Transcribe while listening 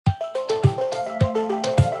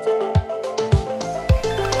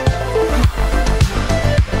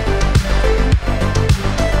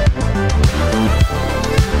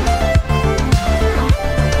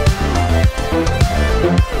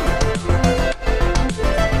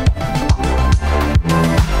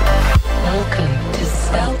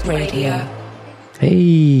Radio.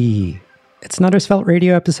 Hey, it's another Svelte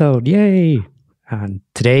Radio episode. Yay! And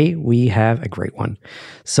today we have a great one.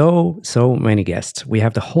 So many guests. We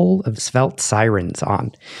have the whole of Svelte Sirens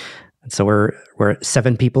on. And so we're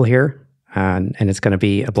 7 people here, and it's going to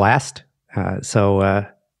be a blast. So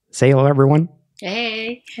say hello, everyone.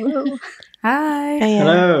 Hey. Hello. Hi. Hey,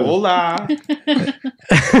 Hello. Hola.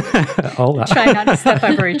 Hola. Try not to step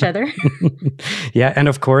over each other. Yeah, and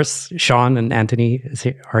of course, Shawn and Antony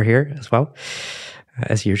are here as well,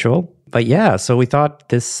 as usual. But yeah, so we thought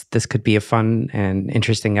this could be a fun and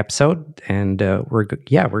interesting episode, and we're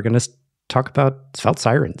going to talk about Svelte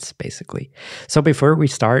Sirens, basically. So before we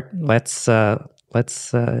start, let's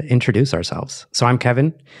introduce ourselves. So I'm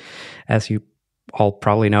Kevin, as you all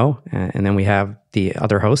probably know, and then we have the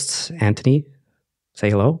other hosts. Antony, say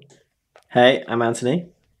hello. Hey, I'm Antony.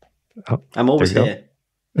 Oh, I'm always there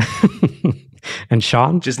you here. And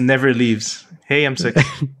Shawn. Just never leaves. Hey, I'm sick.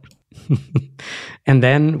 And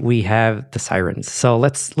then we have the Sirens. So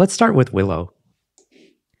let's start with Willow.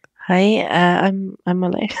 Hi, I'm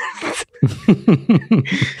Malay.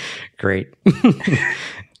 Great.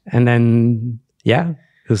 And then, yeah,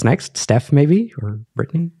 who's next? Steph, maybe? Or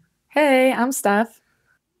Brittany? Hey, I'm Steph.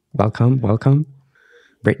 Welcome.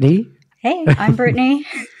 Brittany? Hey, I'm Brittany.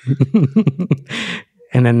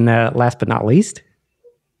 And then last but not least,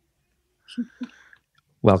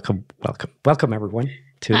 welcome everyone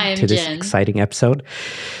to this Jen. exciting episode.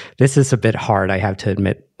 This is a bit hard, I have to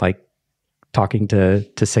admit, like talking to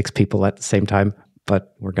 6 people at the same time,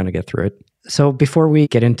 but we're going to get through it. So before we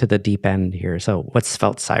get into the deep end here, so what's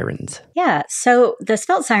Svelte Sirens? Yeah, so the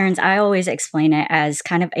Svelte Sirens, I always explain it as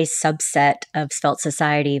kind of a subset of Svelte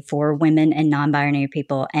society for women and non-binary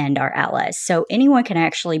people and our allies. So anyone can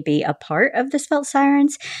actually be a part of the Svelte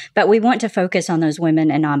Sirens, but we want to focus on those women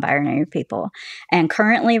and non-binary people. And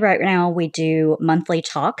currently, right now, we do monthly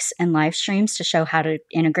talks and live streams to show how to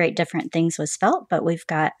integrate different things with Svelte, but we've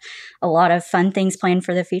got a lot of fun things planned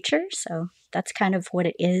for the future, so that's kind of what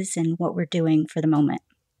it is and what we're doing for the moment.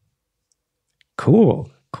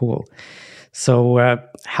 Cool. So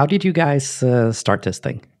how did you guys start this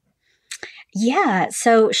thing? Yeah,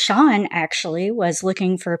 so Shawn actually was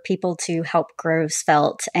looking for people to help grow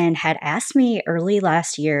Svelte and had asked me early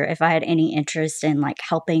last year if I had any interest in like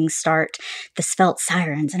helping start the Svelte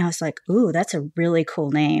Sirens. And I was like, ooh, that's a really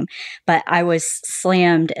cool name. But I was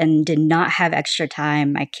slammed and did not have extra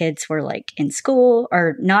time. My kids were like in school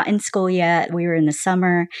or not in school yet. We were in the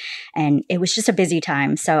summer and it was just a busy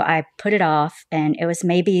time. So I put it off, and it was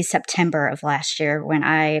maybe September of last year when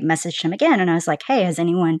I messaged him again. And I was like, hey, has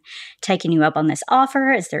anyone taken you up on this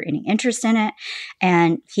offer? Is there any interest in it?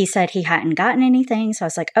 And he said he hadn't gotten anything. So I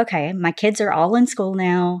was like, okay, my kids are all in school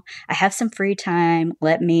now. I have some free time.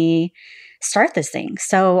 Let me start this thing.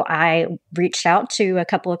 So I reached out to a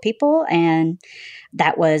couple of people, and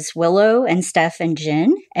that was Willow and Steph and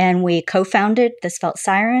Jen. And we co-founded the Svelte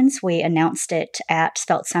Sirens. We announced it at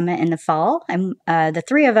Svelte Summit in the fall. And the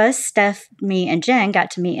 3 of us, Steph, me, and Jen, got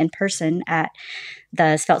to meet in person at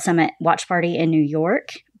the Svelte Summit watch party in New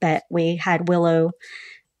York. But we had Willow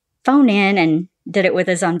phone in and did it with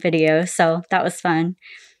us on video. So that was fun.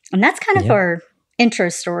 And that's kind of our intro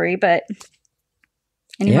story. But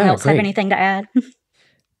anyone else have anything to add?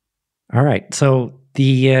 All right. So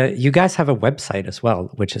you guys have a website as well,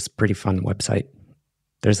 which is a pretty fun website.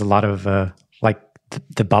 There's a lot of the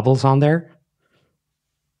bubbles on there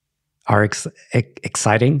are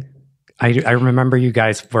exciting. I remember you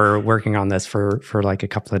guys were working on this for like a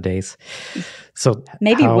couple of days. So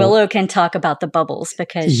maybe Willow can talk about the bubbles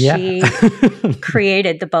because she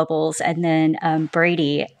created the bubbles, and then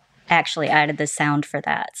Brady actually added the sound for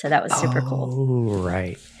that. So that was super cool. Oh,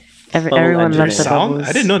 right. Everyone loves the sound? bubbles.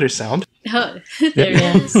 I didn't know there's sound. Oh,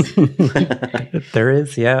 there is. There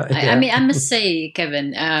is, yeah. I mean, I must say,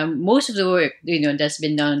 Kevin, most of the work that's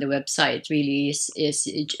been done on the website really is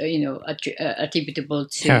attributable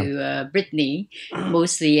to Brittany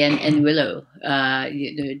mostly and Willow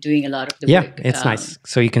doing a lot of the work. Yeah, it's nice.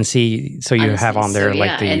 So you can see, so you honestly, have on there and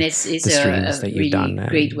the it's streams that really you've done,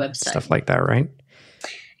 great and website, stuff like that, right?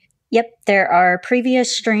 Yep, there are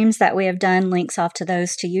previous streams that we have done, links off to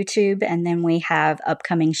those to YouTube, and then we have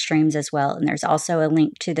upcoming streams as well. And there's also a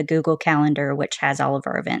link to the Google Calendar, which has all of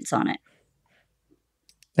our events on it.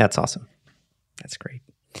 That's awesome. That's great.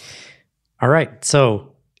 All right,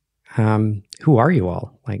 so who are you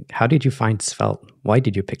all? Like, how did you find Svelte? Why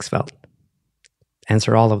did you pick Svelte?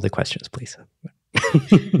 Answer all of the questions, please.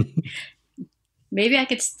 Maybe I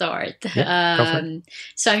could start. Yeah, go for it.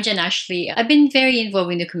 So I'm Jen Ashley. I've been very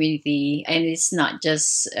involved in the community, and it's not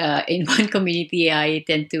just in one community. I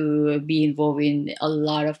tend to be involved in a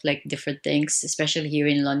lot of like different things, especially here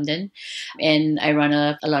in London. And I run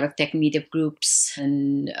a lot of tech meetup groups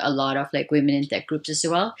and a lot of like women in tech groups as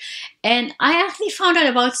well. And I actually found out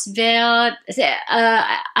about Svelte.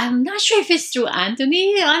 I'm not sure if it's through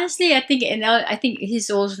Antony. Honestly, I think he's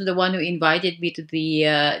also the one who invited me to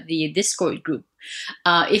the Discord group,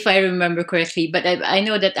 if I remember correctly. But I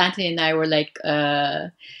know that Antony and I were like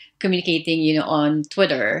communicating, on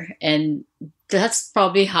Twitter, and that's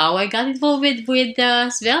probably how I got involved with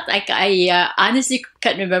Svelte. I honestly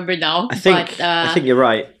can't remember now. I think you're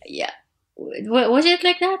right. Yeah. Was it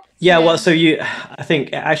like that? Yeah, well, I think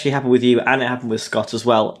it actually happened with you, and it happened with Scott as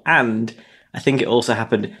well, and I think it also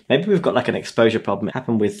happened, maybe we've got like an exposure problem. It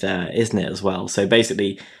happened with Isn't It as well. So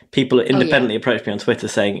basically, people independently approached me on Twitter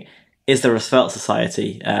saying, is there a Svelte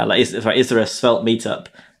society? Is there a Svelte meetup?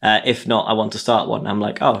 If not, I want to start one. I'm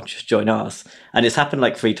like, oh, just join ours. And it's happened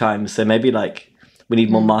like 3 times. So maybe like we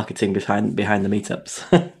need more marketing behind the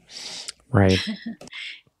meetups. Right.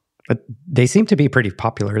 But they seem to be pretty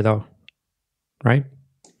popular though, right?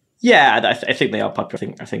 Yeah, I think they are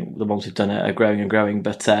popular. I think the ones who've done it are growing and growing.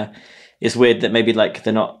 But it's weird that maybe like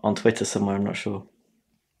they're not on Twitter somewhere. I'm not sure.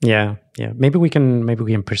 Yeah. Maybe we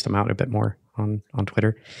can push them out a bit more on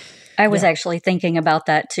Twitter. I was actually thinking about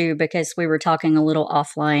that too, because we were talking a little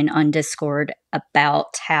offline on Discord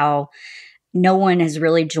about how no one has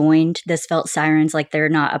really joined the Svelte Sirens. Like they're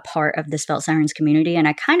not a part of the Svelte Sirens community. And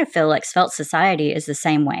I kind of feel like Svelte Society is the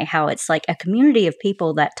same way, how it's like a community of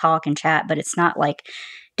people that talk and chat, but it's not like,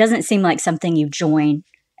 doesn't seem like something you join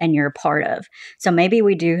and you're a part of. So maybe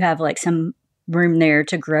we do have like some room there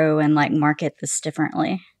to grow and like market this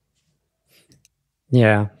differently.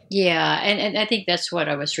 Yeah. Yeah, and I think that's what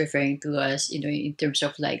I was referring to as, in terms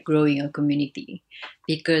of like growing a community,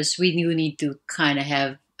 because we do need to kind of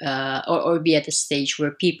have or be at a stage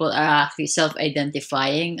where people are actually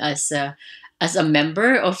self-identifying as a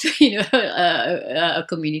member of a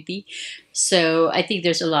community. So I think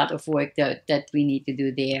there's a lot of work that we need to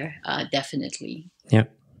do there, definitely. Yeah,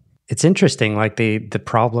 it's interesting. Like the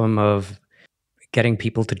problem of getting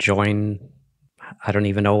people to join. I don't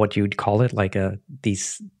even know what you'd call it, like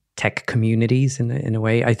these tech communities in a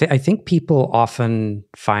way. I think people often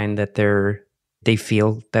find that they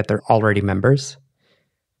feel that they're already members,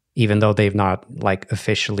 even though they've not like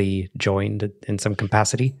officially joined in some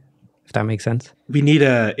capacity, if that makes sense. We need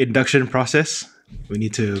a induction process. We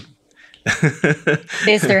need to.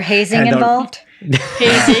 Is there hazing involved?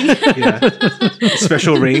 Hazing. Yeah.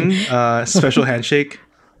 Special ring, special handshake.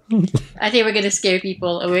 I think we're gonna scare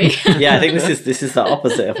people away. Yeah, I think this is the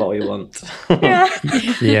opposite of what we want. Yeah.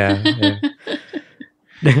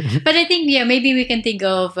 But I think maybe we can think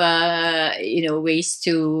of ways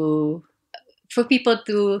for people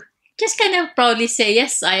to just kind of proudly say,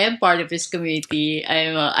 yes, I am part of this community.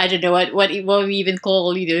 I'm I don't know what we even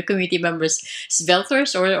call community members,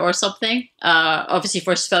 Svelters or something. Obviously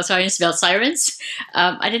for Svelte Sirens.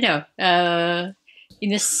 I don't know.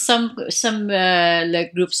 Some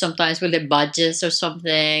like groups sometimes with their badges or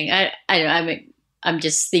something. I don't know. I mean, I'm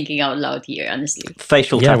just thinking out loud here, honestly.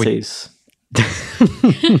 Facial tattoos.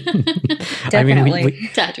 Definitely. I mean,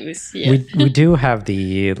 tattoos. Yeah. we do have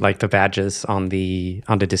the badges on the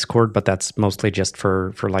Discord, but that's mostly just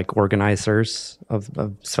for like organizers of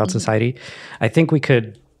Svelte Society. I think we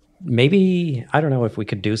could maybe, I don't know if we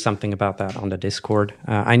could do something about that on the Discord.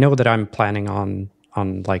 I know that I'm planning on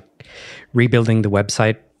like rebuilding the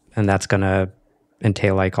website, and that's gonna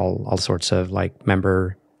entail like all sorts of like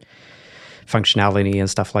member functionality and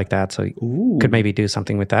stuff like that. So could maybe do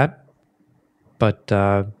something with that. But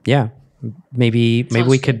maybe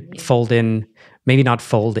we could fold in, maybe not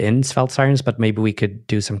fold in Svelte Sirens, but maybe we could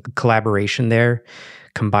do some collaboration there,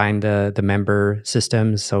 combine the member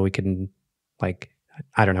systems, so we can like,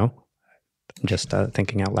 I don't know, I'm just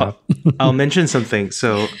thinking out loud. I'll mention something.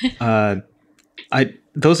 So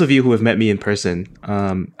those of you who have met me in person,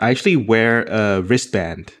 I actually wear a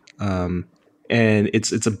wristband, and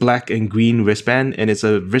it's a black and green wristband, and it's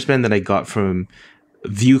a wristband that I got from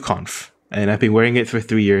ViewConf, and I've been wearing it for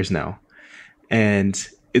 3 years now. And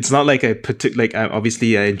it's not like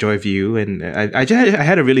obviously I enjoy View, and I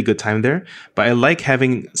had a really good time there, but I like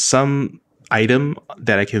having some item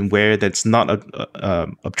that I can wear that's not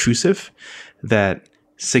obtrusive, that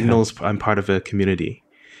signals I'm part of a community.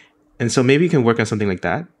 And so maybe you can work on something like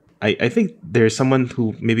that. I think there's someone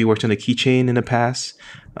who maybe worked on a keychain in the past.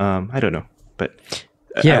 I don't know, but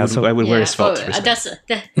Yeah, I would wear a Svelte wristband.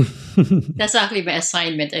 That's actually my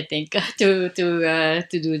assignment, I think, to do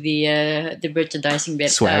the merchandising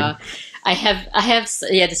bit. Swag. I have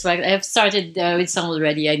the swag. I have started with some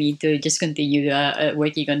already. I need to just continue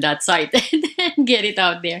working on that site and get it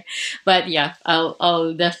out there. But yeah,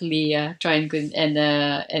 I'll definitely try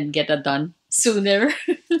and get that done sooner.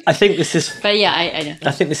 I think this is. But yeah, I know.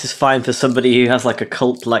 I think this is fine for somebody who has like a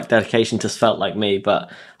cult-like dedication to Svelte like me.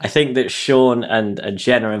 But I think that Shawn and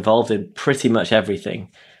Jen are involved in pretty much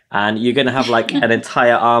everything. And you're going to have like an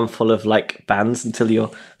entire arm full of like bands until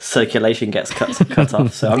your circulation gets cut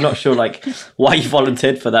off. So I'm not sure like why you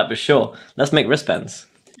volunteered for that, but sure, let's make wristbands.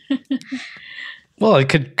 Well, it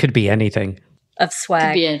could be anything. Of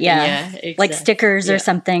swag. Yeah, exactly. Like stickers or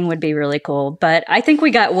something would be really cool. But I think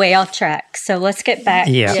we got way off track. So let's get back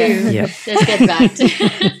to Let's get back to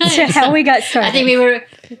how we got started. I think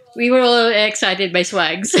we were all excited by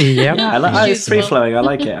swags. Yeah, it's free flowing. I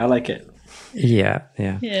like it. Yeah.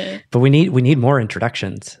 But we need more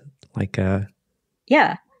introductions. Like,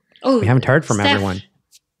 yeah. Oh, we haven't heard from Steph. everyone.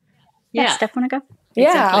 Yeah, Steph, want to go? Yeah,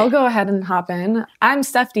 Exactly. I'll go ahead and hop in. I'm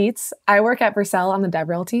Steph Dietz. I work at Vercel on the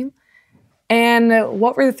DevRel team. And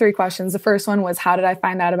what were the 3 questions? The first one was, how did I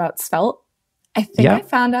find out about Svelte? I think I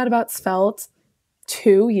found out about Svelte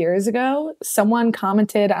 2 years ago. Someone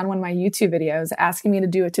commented on one of my YouTube videos asking me to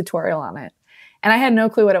do a tutorial on it. And I had no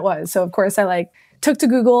clue what it was. So of course I took to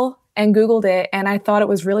Google and Googled it, and I thought it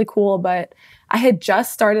was really cool, but I had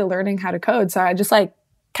just started learning how to code. So I just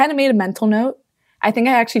kind of made a mental note. I think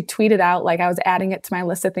I actually tweeted out, I was adding it to my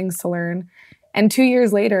list of things to learn. And 2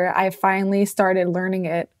 years later, I finally started learning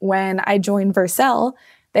it. When I joined Vercel,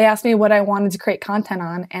 they asked me what I wanted to create content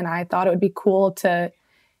on, and I thought it would be cool to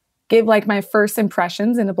give my first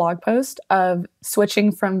impressions in a blog post of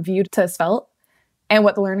switching from Vue to Svelte and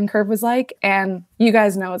what the learning curve was like. And you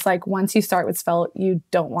guys know it's once you start with Svelte, you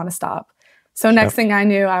don't want to stop. So next thing I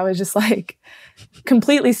knew, I was just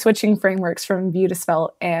completely switching frameworks from Vue to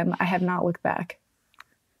Svelte, and I have not looked back.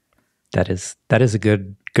 That is a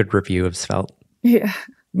good review of Svelte. Yeah.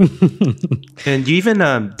 And you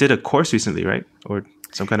even did a course recently, right? Or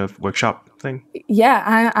some kind of workshop thing?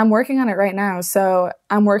 Yeah, I'm working on it right now. So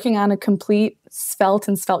I'm working on a complete Svelte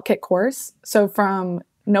and SvelteKit course. So from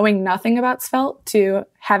knowing nothing about Svelte to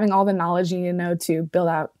having all the knowledge you need to know to build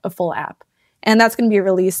out a full app. And that's going to be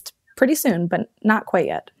released pretty soon, but not quite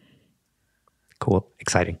yet. Cool.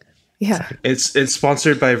 Exciting. Yeah. It's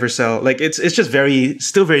sponsored by Vercel. It's just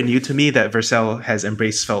still very new to me that Vercel has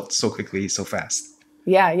embraced Svelte so quickly, so fast.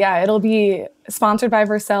 Yeah. It'll be sponsored by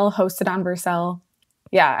Vercel, hosted on Vercel.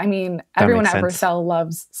 Yeah, I mean, everyone at Vercel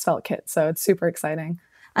loves SvelteKit, so it's super exciting.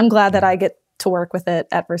 I'm glad that I get to work with it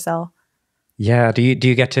at Vercel. Yeah. Do you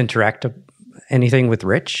get to interact anything with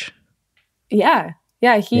Rich? Yeah.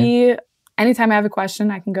 Anytime I have a question,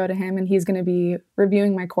 I can go to him, and he's going to be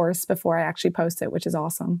reviewing my course before I actually post it, which is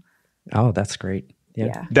awesome. Oh, that's great.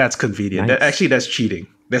 Yeah. That's convenient. Nice. Actually, that's cheating.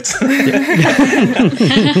 That's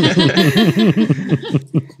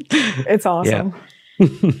It's awesome. Yeah.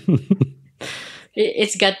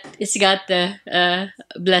 It's got the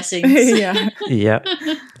blessings. Yeah.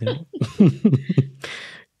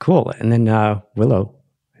 Cool. And then Willow,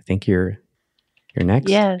 I think you're next.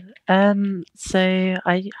 Yeah. So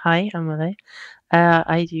I'm Willow.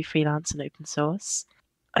 I do freelance and open source.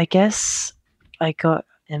 I guess I got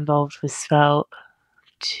involved with Svelte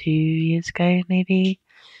 2 years ago, maybe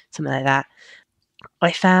something like that.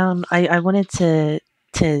 I found I wanted to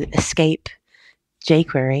escape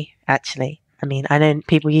jQuery. Actually, I mean, I know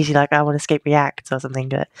people usually I want to escape React or something,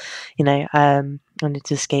 but I wanted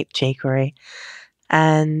to escape jQuery,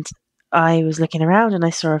 and I was looking around and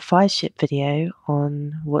I saw a Fireship video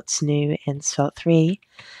on what's new in Svelte 3,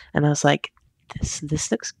 and I was like, this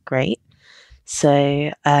looks great.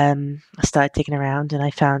 So I started digging around and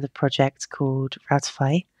I found a project called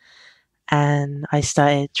Routify, and I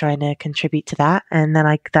started trying to contribute to that, and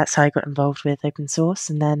then that's how I got involved with open source,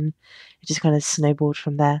 and then it just kind of snowballed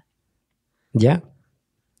from there. Yeah,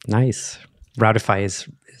 nice. Routify is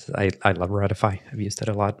I love Routify. I've used it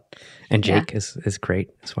a lot, and Jake is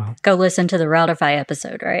great as well. Go listen to the Routify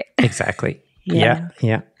episode, right? Exactly. Yeah.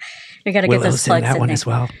 We got to get those plugs in that one there. as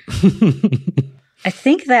well. I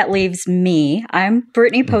think that leaves me. I'm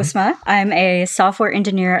Brittany Postma. I'm a software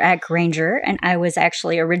engineer at Grainger, and I was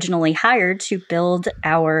actually originally hired to build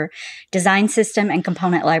our design system and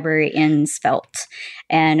component library in Svelte.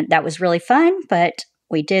 And that was really fun, but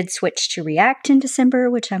we did switch to React in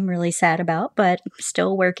December, which I'm really sad about, but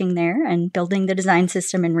still working there and building the design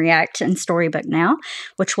system in React and Storybook now,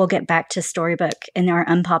 which we'll get back to Storybook in our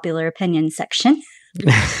unpopular opinion section.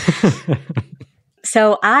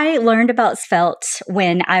 So I learned about Svelte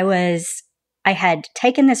when I had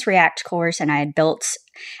taken this React course and I had built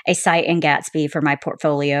a site in Gatsby for my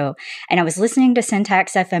portfolio. And I was listening to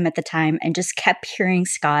Syntax FM at the time and just kept hearing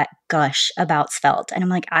Scott gush about Svelte. And I'm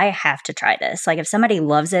like, I have to try this. Like, if somebody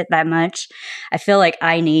loves it that much, I feel like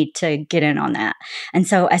I need to get in on that. And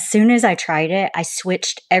so as soon as I tried it, I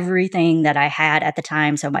switched everything that I had at the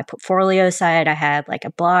time. So my portfolio site, I had like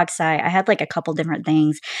a blog site, I had like a couple different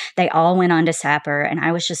things. They all went on to Sapper and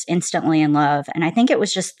I was just instantly in love. And I think it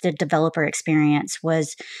was just the developer experience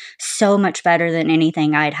was so much better than anything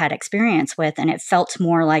I'd had experience with. And it felt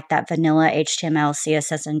more like that vanilla HTML,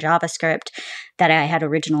 CSS, and JavaScript that I had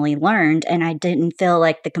originally learned. And I didn't feel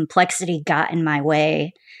like the complexity got in my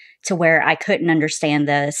way to where I couldn't understand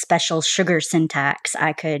the special sugar syntax.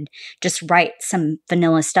 I could just write some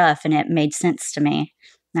vanilla stuff and it made sense to me.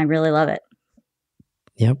 And I really love it.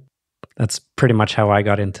 Yep. That's pretty much how I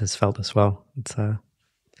got into Svelte as well.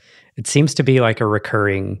 It seems to be like a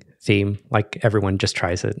recurring theme. Like everyone just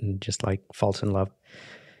tries it and just like falls in love.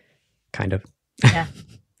 Kind of. Yeah,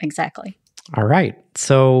 exactly. All right.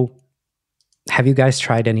 So have you guys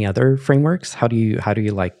tried any other frameworks? How do you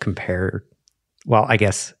like compare? Well, I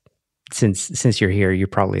guess since you're here, you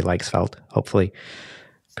probably like Svelte, hopefully,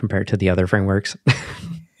 compared to the other frameworks.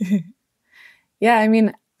 Yeah, I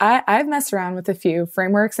mean, I've messed around with a few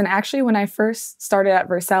frameworks. And actually, when I first started at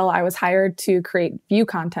Vercel, I was hired to create Vue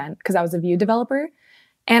content because I was a Vue developer.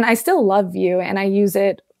 And I still love Vue and I use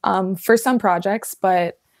it for some projects.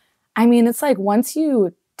 But I mean, it's like once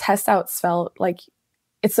you test out Svelte, like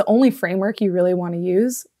it's the only framework you really want to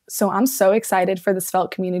use. So I'm so excited for the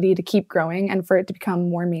Svelte community to keep growing and for it to become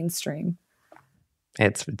more mainstream.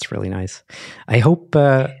 It's really nice. I hope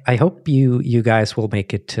you guys will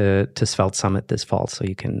make it to Svelte Summit this fall, so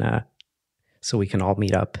you can so we can all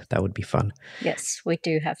meet up. That would be fun. Yes, we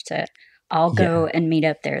do have to all go and meet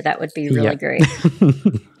up there. That would be really great.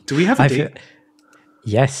 Do we have a date?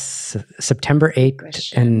 Yes, September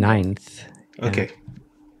 8th and 9th. Okay.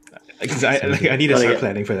 I need to start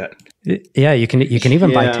planning for that. Yeah, you can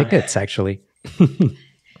even buy tickets actually.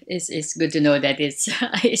 It's good to know that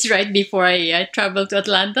it's right before I travel to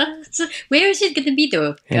Atlanta. So where is it going to be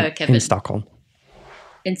though, Kevin? In Stockholm.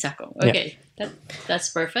 In Stockholm. Okay, that's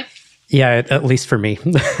perfect. Yeah, at least for me.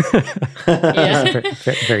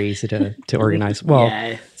 Very easy to organize. Well,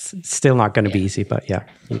 it's still not going to be easy, but yeah.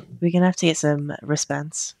 We're going to have to get some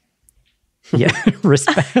wristbands. Yeah,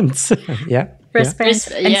 wristbands. Yeah. Wristbands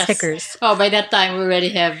and stickers. Oh, by that time we already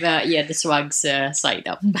have the swags side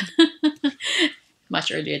up. Much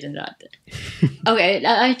earlier than that. Okay,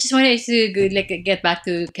 I just wanted to get back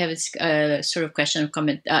to Kevin's sort of question or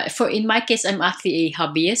comment. In my case, I'm actually a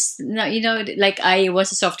hobbyist. Now, like I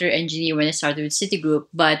was a software engineer when I started with Citigroup,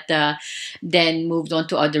 but then moved on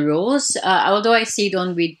to other roles. Although I stayed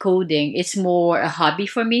on with coding, it's more a hobby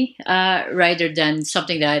for me rather than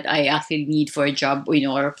something that I actually need for a job,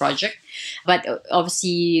 or a project. But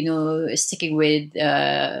obviously, sticking with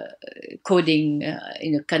coding,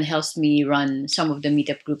 kind of helps me run some of the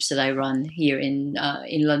meetup groups that I run here in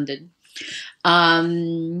London.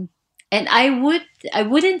 And I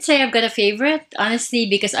wouldn't say I've got a favorite, honestly,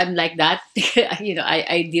 because I'm like that.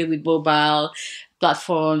 I deal with mobile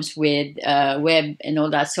platforms, with web and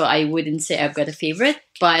all that, so I wouldn't say I've got a favorite.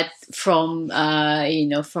 But from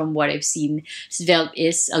what I've seen, Svelte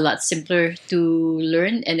is a lot simpler to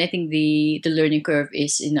learn, and I think the learning curve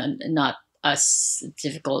is not as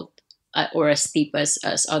difficult or as steep as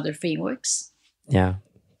other frameworks. Yeah.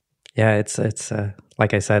 It's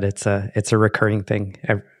like I said, it's a recurring thing,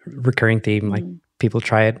 a recurring theme. Like people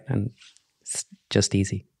try it, and it's just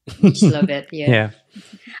easy. Just love it. Yeah.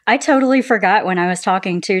 I totally forgot when I was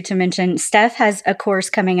talking to mention Steph has a course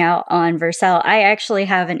coming out on Vercel. I actually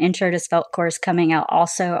have an intro to Svelte course coming out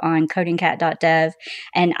also on codingcat.dev.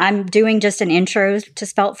 And I'm doing just an intro to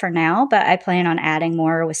Svelte for now, but I plan on adding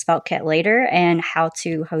more with SvelteKit later and how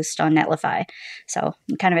to host on Netlify. So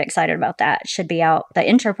I'm kind of excited about that. It should be out. The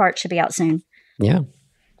intro part should be out soon. Yeah.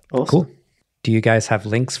 Awesome. Cool. Do you guys have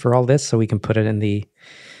links for all this so we can put it in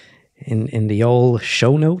the old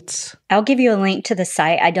show notes? I'll give you a link to the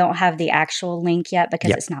site. I don't have the actual link yet because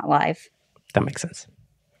it's not live. That makes sense.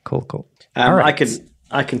 Cool. All right.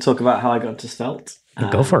 I can talk about how I got into Svelte.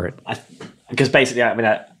 Go for it. Because basically, I mean,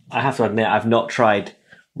 I have to admit, I've not tried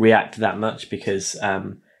React that much because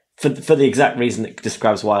for the exact reason that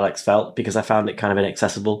describes why I like Svelte, because I found it kind of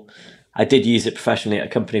inaccessible. I did use it professionally at a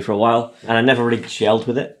company for a while, and I never really gelled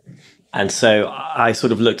with it. And so I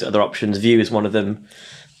sort of looked at other options. Vue is one of them.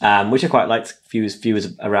 Which I quite liked. Vue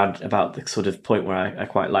was around about the sort of point where I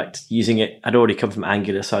quite liked using it. I'd already come from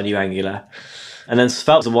Angular, so I knew Angular. And then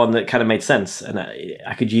Svelte was the one that kind of made sense, and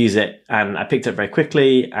I could use it, and I picked it up very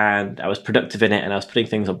quickly, and I was productive in it, and I was putting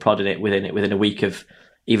things on prod in it within a week of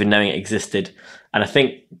even knowing it existed. And I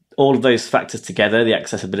think all of those factors together, the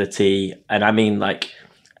accessibility, and I mean like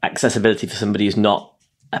accessibility for somebody who's not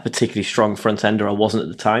a particularly strong front ender or wasn't at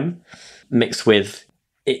the time, mixed with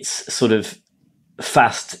it's sort of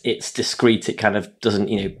fast, it's discreet, it kind of doesn't,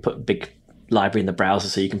 put a big library in the browser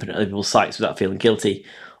so you can put it on other people's sites without feeling guilty.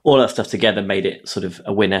 All that stuff together made it sort of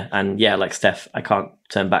a winner. And yeah, like Steph, I can't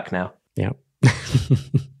turn back now. Yeah.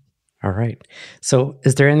 All right. So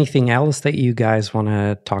is there anything else that you guys want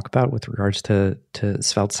to talk about with regards to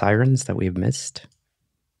Svelte Sirens that we've missed?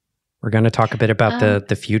 We're going to talk a bit about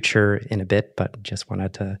the future in a bit, but just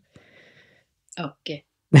wanted to... Okay.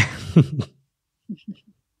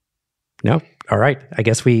 No? All right. I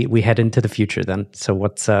guess we head into the future then. So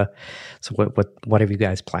what have you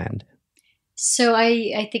guys planned? So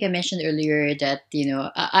I think I mentioned earlier that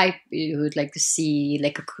I would like to see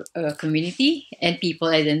like a community and people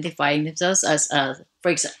identifying themselves as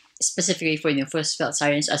for example, specifically for Svelte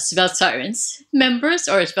Sirens as Svelte Sirens members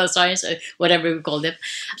or Svelte Sirens or whatever we call them.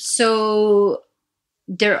 So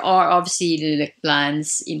there are obviously like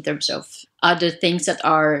plans in terms of other things that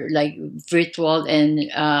are like virtual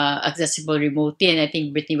and accessible remotely, and I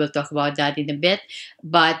think Brittany will talk about that in a bit.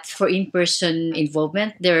 But for in-person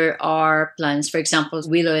involvement, there are plans. For example,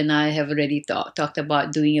 Willow and I have already talked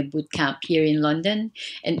about doing a boot camp here in London,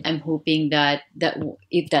 and I'm hoping that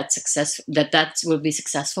if that's successful, that will be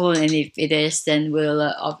successful, and if it is, then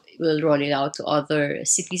we'll roll it out to other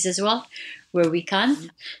cities as well, where we can.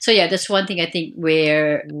 So yeah, that's one thing I think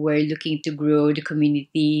where we're looking to grow the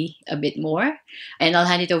community a bit more. And I'll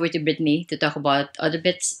hand it over to Brittany to talk about other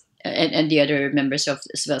bits and the other members of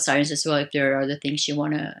Svelte Sirens as well, if there are other things you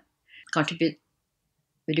want to contribute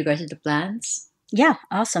with regards to the plans. Yeah,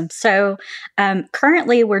 awesome. So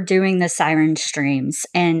currently we're doing the siren streams,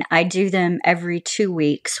 and I do them every 2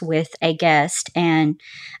 weeks with a guest. And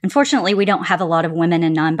unfortunately, we don't have a lot of women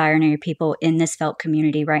and non-binary people in this Svelte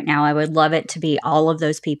community right now. I would love it to be all of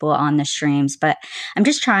those people on the streams, but I'm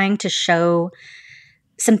just trying to show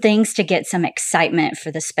some things to get some excitement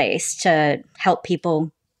for the space to help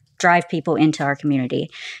people drive people into our community.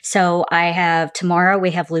 So tomorrow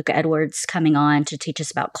we have Luca Edwards coming on to teach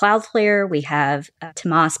us about Cloudflare. We have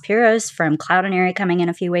Tomas Piros from Cloudinary coming in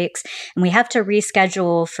a few weeks. And we have to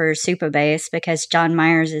reschedule for Supabase because John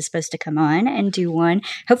Myers is supposed to come on and do one.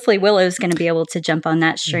 Hopefully Willow's going to be able to jump on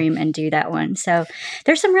that stream and do that one. So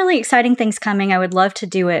there's some really exciting things coming. I would love to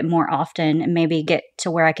do it more often and maybe get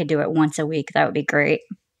to where I could do it once a week. That would be great.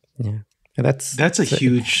 Yeah. That's a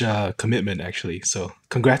huge commitment, actually. So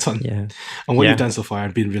congrats on what you've done so far.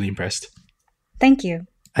 I've been really impressed. Thank you.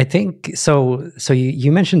 I think so. So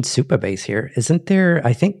you mentioned Supabase here, isn't there?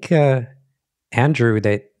 I think Andrew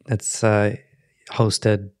that's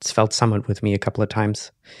hosted Svelte Summit with me a couple of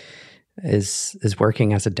times is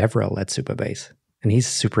working as a DevRel at Supabase, and he's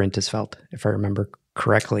super into Svelte, if I remember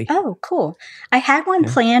correctly. Oh, cool. I had one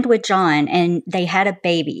planned with John, and they had a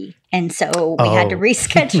baby, and so we had to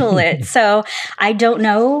reschedule it. So I don't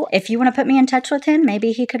know if you want to put me in touch with him.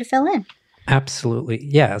 Maybe he could fill in. Absolutely.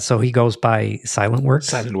 Yeah. So he goes by Silentworks.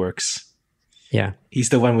 Silentworks. Yeah. He's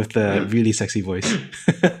the one with the really sexy voice.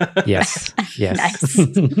 Yes. Nice.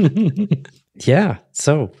 Yeah.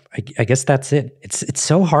 So I guess that's it. It's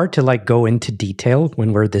so hard to like go into detail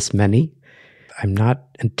when we're this many. I'm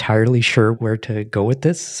not entirely sure where to go with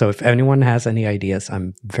this. So if anyone has any ideas,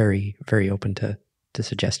 I'm very, very open to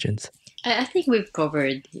suggestions. I think we've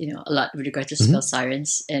covered, a lot with regard to Svelte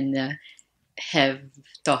Sirens and have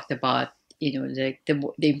talked about, the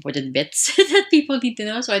important bits that people need to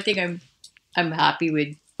know. So I think I'm happy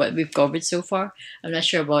with what we've covered so far. I'm not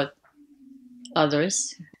sure about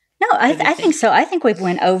others. No, I think so. I think we've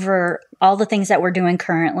went over all the things that we're doing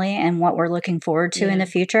currently and what we're looking forward to in the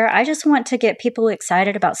future. I just want to get people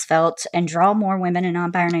excited about Svelte and draw more women and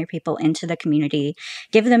non-binary people into the community,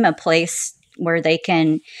 give them a place where they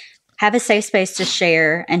can have a safe space to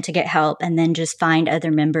share and to get help, and then just find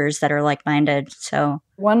other members that are like-minded. So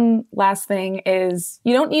one last thing is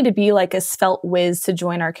you don't need to be like a Svelte whiz to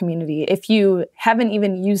join our community. If you haven't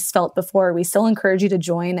even used Svelte before, we still encourage you to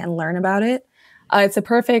join and learn about it. It's a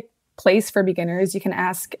perfect place for beginners. You can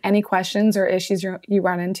ask any questions or issues you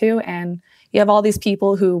run into, and you have all these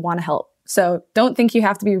people who want to help. So don't think you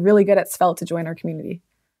have to be really good at Svelte to join our community.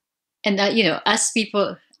 And as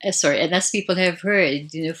people have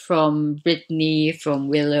heard, from Brittany, from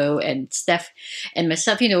Willow, and Steph, and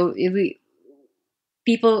myself, people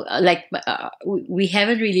we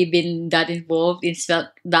haven't really been that involved in Svelte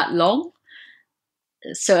that long.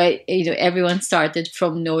 So everyone started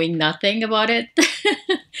from knowing nothing about it.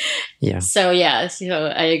 Yeah. So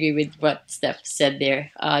I agree with what Steph said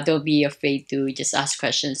there. Don't be afraid to just ask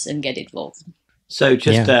questions and get involved. So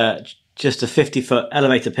just a 50-foot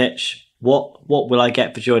elevator pitch. What will I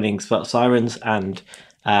get for joining Svelte Sirens, and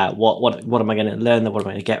what am I going to learn? What am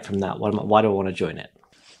I going to get from that? Why do I want to join it?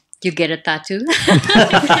 You get a tattoo.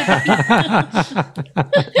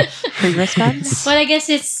 Free wristbands. Well, I guess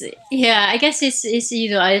it's I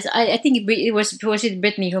think it was it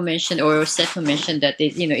Brittany who mentioned, or Steph who mentioned that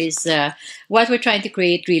is what we're trying to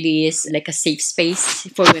create really is like a safe space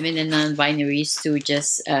for women and non-binaries to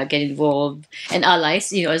just get involved, and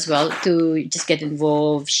allies as well, to just get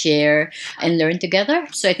involved, share, and learn together.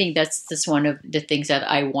 So I think that's one of the things that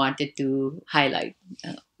I wanted to highlight.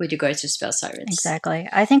 With regards to Svelte Sirens. Exactly.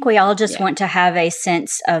 I think we all just want to have a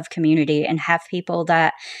sense of community and have people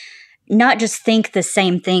that not just think the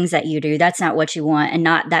same things that you do. That's not what you want, and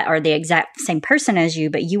not that are the exact same person as you,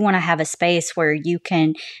 but you want to have a space where you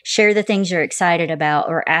can share the things you're excited about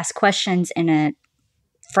or ask questions in a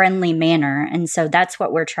friendly manner. And so that's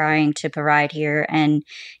what we're trying to provide here and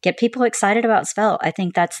get people excited about Svelte. I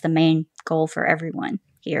think that's the main goal for everyone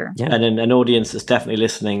here. Yeah. And an audience that's definitely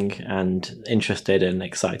listening and interested and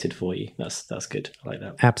excited for you. That's good. I like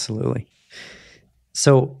that. Absolutely.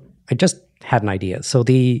 So I just had an idea. So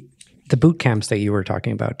the boot camps that you were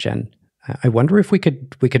talking about, Jen, I wonder if we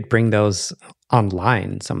could bring those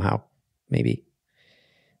online somehow, maybe.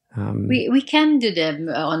 We can do them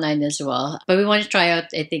online as well, but we want to try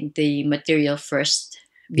out, I think, the material first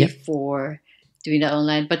before doing that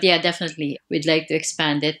online. But definitely we'd like to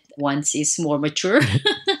expand it once it's more mature.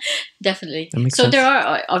 Definitely. So sense. There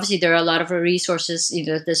are a lot of resources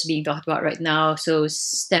that's being talked about right now. So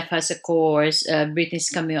Steph has a course, Brittany's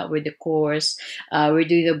coming up with the course, we're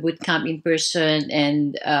doing a boot camp in person,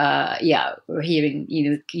 and we're hearing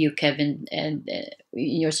you Kevin, and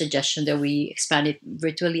your suggestion that we expand it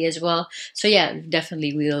virtually as well. So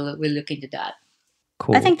definitely we'll look into that.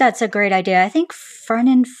 Cool. I think that's a great idea. I think Front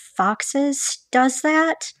and Foxes does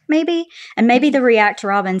that, maybe. And maybe the React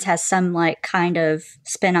Robins has some kind of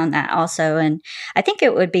spin on that also. And I think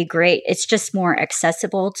it would be great. It's just more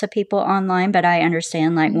accessible to people online, but I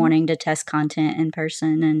understand wanting to test content in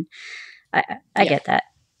person. And I get that.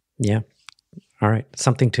 Yeah. All right.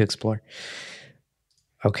 Something to explore.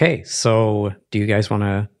 Okay. So do you guys want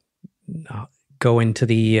to go into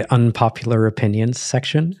the unpopular opinions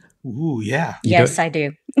section? Ooh, yeah. Yes, I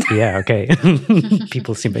do. Yeah, okay.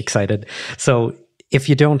 People seem excited. So if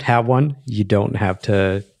you don't have one, you don't have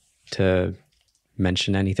to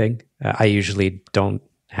mention anything. I usually don't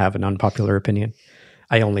have an unpopular opinion.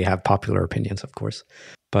 I only have popular opinions, of course.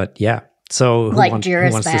 But yeah, so who wants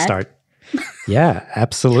to start? Yeah,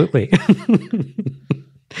 absolutely.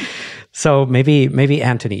 So maybe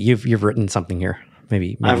Antony, you've written something here.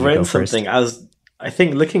 Maybe I've written something. I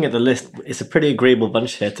think looking at the list, it's a pretty agreeable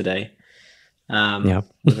bunch here today. We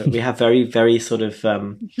have very, very sort of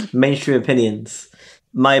mainstream opinions.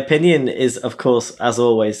 My opinion is, of course, as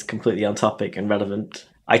always, completely on topic and relevant.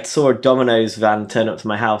 I saw a Domino's van turn up to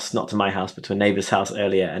my house, not to my house, but to a neighbour's house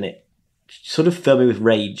earlier, and it sort of filled me with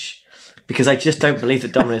rage because I just don't believe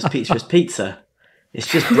that Domino's Pizza is pizza. It's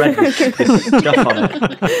just bread with stuff on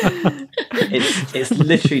it. It's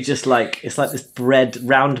literally just it's like this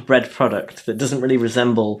round bread product that doesn't really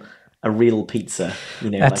resemble a real pizza.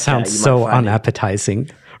 That sounds so unappetizing.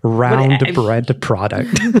 Round bread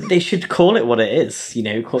product. They should call it what it is.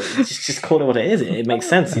 Just call it what it is. It makes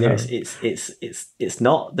sense. It's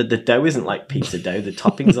not that the dough isn't like pizza dough. The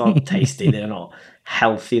toppings aren't tasty. They're not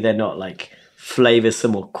healthy. They're not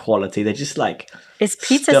flavoursome or quality. They're just Is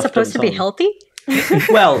pizza supposed to be healthy?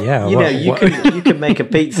 Well, you can make a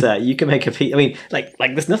pizza. You can make a pizza. I mean,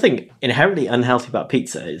 there's nothing inherently unhealthy about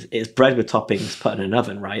pizza. It's bread with toppings put in an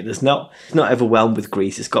oven, right? It's not overwhelmed with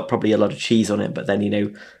grease. It's got probably a lot of cheese on it, but then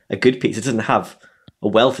a good pizza doesn't have a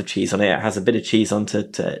wealth of cheese on it. It has a bit of cheese on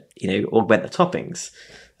to augment the toppings.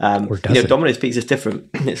 Domino's pizza is different.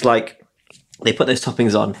 It's they put those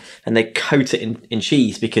toppings on and they coat it in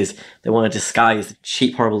cheese because they want to disguise the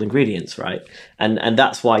cheap, horrible ingredients, right? And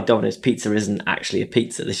that's why Domino's Pizza isn't actually a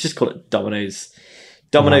pizza. They just call it Domino's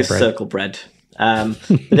circle bread.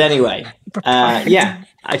 But anyway,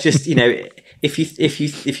 I just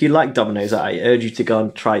if you like Domino's, I urge you to go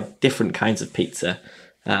and try different kinds of pizza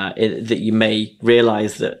that you may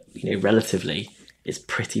realize that relatively is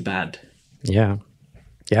pretty bad. Yeah.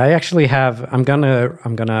 Yeah, I actually have. I'm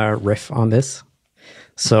gonna riff on this.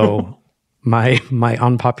 So, my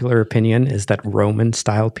unpopular opinion is that Roman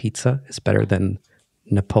style pizza is better than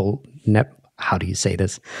how do you say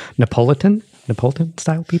this? Neapolitan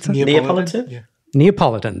style pizza. Neapolitan.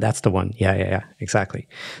 Neapolitan, that's the one. Yeah, exactly.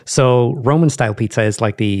 So Roman style pizza is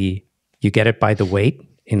like you get it by the weight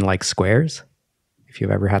in like squares. If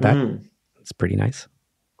you've ever had that, it's pretty nice.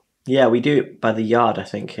 Yeah, we do it by the yard, I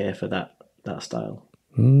think, here for that style.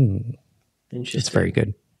 Interesting. It's very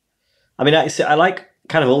good. I mean, I like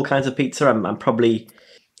kind of all kinds of pizza. I'm probably,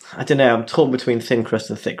 I don't know, I'm torn between thin crust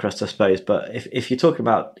and thick crust, I suppose. But if you're talking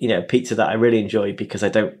about, pizza that I really enjoy because I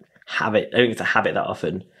don't get to have it that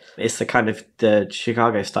often, it's the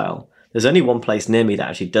Chicago style. There's only one place near me that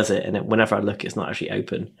actually does it, and whenever I look, it's not actually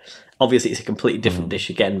open. Obviously, it's a completely different dish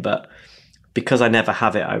again, but because I never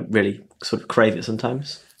have it, I really sort of crave it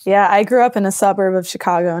sometimes. Yeah, I grew up in a suburb of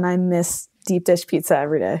Chicago, and I miss deep dish pizza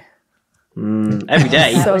every day. Every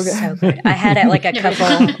day. So good. I had it like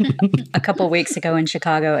a couple weeks ago in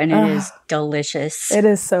Chicago, and it is delicious. It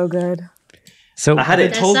is so good. So I had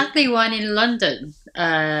it There's exactly one in London,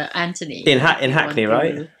 Antony. In Hackney,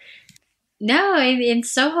 right? No, in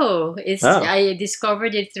Soho. I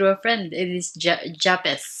discovered it through a friend. It is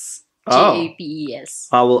Japes. Japes.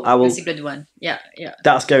 I will. It's a good one. Yeah.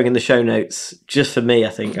 That's going in the show notes just for me, I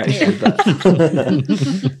think. Actually,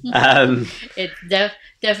 It's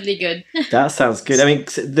definitely good. That sounds good. I mean,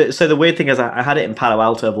 so the weird thing is, I had it in Palo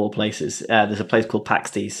Alto of all places. There's a place called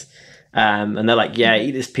Paxty's, and they're like, "Yeah,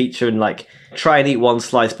 eat this pizza and like try and eat one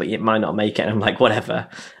slice, but you might not make it." And I'm like, "Whatever."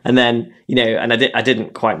 And then and I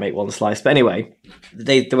didn't quite make one slice, but anyway,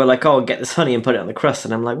 they were like, "Oh, get this honey and put it on the crust,"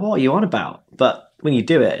 and I'm like, "What are you on about?" But when you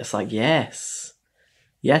do it, it's like, yes,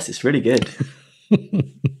 it's really good.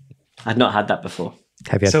 I'd not had that before.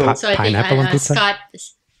 Have you had pineapple on pizza?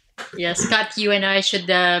 Scott, you and I should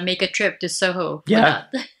make a trip to Soho. Yeah,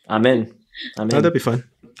 I'm in. Oh, that'd be fun.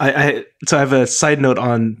 So I have a side note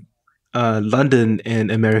on London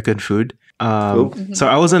and American food. So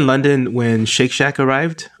I was in London when Shake Shack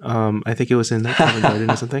arrived. I think it was in Covent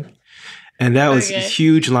Garden or something. And that was a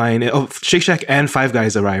huge line. Oh, Shake Shack and Five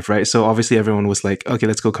Guys arrived, right? So obviously everyone was like, okay,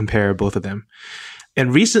 let's go compare both of them.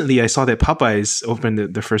 And recently I saw that Popeyes opened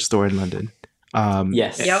their first store in London.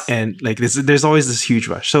 Yes. Yep. And like there's always this huge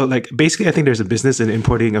rush. So like basically I think there's a business in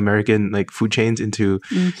importing American like food chains into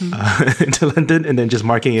London and then just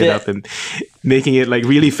marking it up and making it like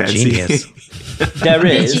really fancy. Genius. There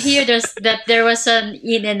is. Did you hear that there was an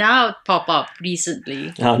In-N-Out pop-up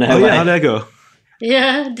recently? Oh no. Oh yeah, how'd that go?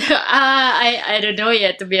 Yeah, I don't know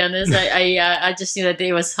yet, to be honest. I just knew that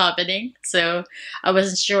it was happening, so I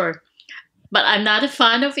wasn't sure. But I'm not a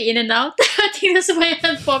fan of In-N-Out. I think that's my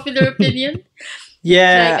unpopular opinion.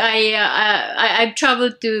 Yeah. Like I've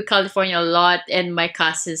traveled to California a lot, and my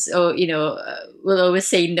cousins, will always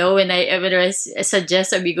say no when I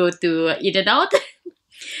suggest that we go to In-N-Out.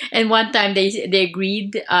 And one time they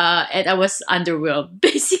agreed, and I was underwhelmed,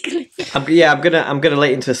 basically. I'm gonna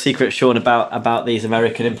let into a secret, Shawn, about these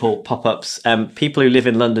American import pop-ups. People who live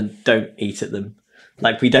in London don't eat at them.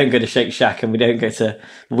 Like we don't go to Shake Shack, and we don't go to.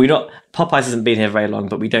 Popeyes hasn't been here very long,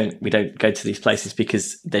 but we don't go to these places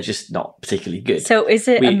because they're just not particularly good. So is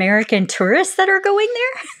it American tourists that are going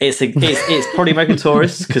there? It's probably American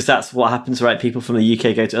tourists because that's what happens, right? People from the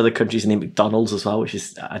UK go to other countries and eat McDonald's as well, which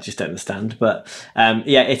is I just don't understand. But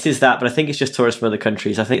it is that. But I think it's just tourists from other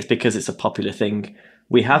countries. I think it's because it's a popular thing.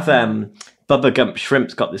 We have Bubba Gump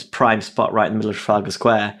Shrimp's got this prime spot right in the middle of Trafalgar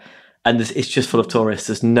Square. And it's just full of tourists.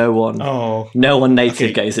 There's no one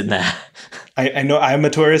native goes in there. I know I'm a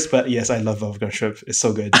tourist, but yes, I love Bubblegum Shrimp. It's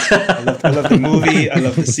so good. I love the movie. I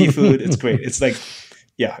love the seafood. It's great. It's like,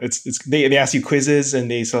 yeah, they ask you quizzes and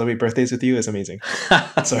they celebrate birthdays with you. It's amazing.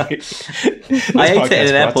 Sorry. I ate it in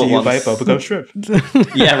an airport once. By Bubblegum Shrimp.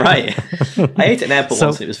 Yeah, right. I ate it in an airport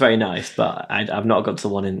once. It was very nice, but I've not gone to the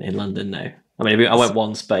one in London, no. I mean, I went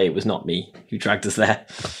once, but it was not me who dragged us there.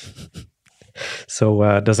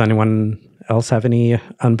 So does anyone else have any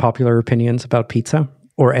unpopular opinions about pizza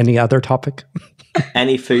or any other topic?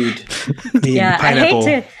 Any food. Yeah, pineapple. I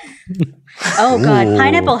hate to. Oh God,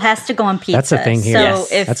 pineapple has to go on pizza. That's a thing here.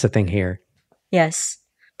 So That's a thing here. Yes,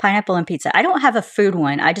 pineapple and pizza. I don't have a food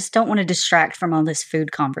one. I just don't want to distract from all this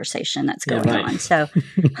food conversation that's going on. So.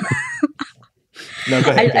 No,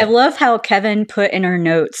 go ahead. I love how Kevin put in her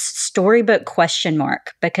notes storybook ?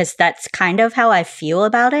 Because that's kind of how I feel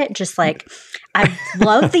about it. Just like I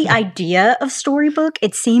love the idea of storybook.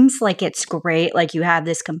 It seems like it's great. Like you have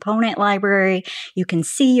this component library, you can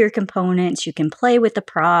see your components, you can play with the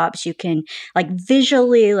props, you can like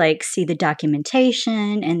visually like see the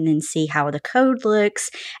documentation and then see how the code looks.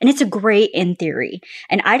 And it's a great in theory.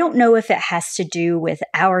 And I don't know if it has to do with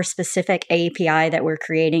our specific API that we're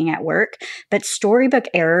creating at work, but storybook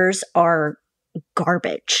errors are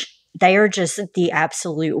garbage. they are just the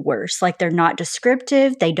absolute worst. Like, they're not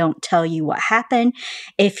descriptive. They don't tell you what happened.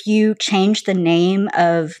 If you change the name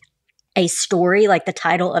of a story, like the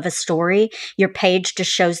title of a story, your page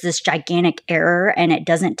just shows this gigantic error and it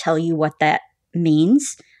doesn't tell you what that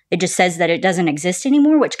means. It just says that it doesn't exist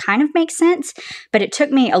anymore, which kind of makes sense. But it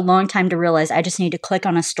took me a long time to realize I just need to click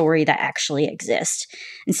on a story that actually exists.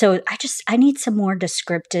 And so I need some more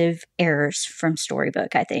descriptive errors from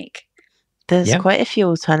Storybook, I think. There's quite a few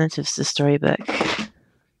alternatives to Storybook.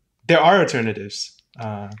 There are alternatives.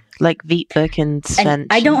 Like Veetbook and Svench. And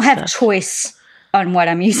I don't have choice on what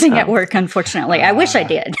I'm using at work, unfortunately. I wish I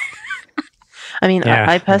did. I mean,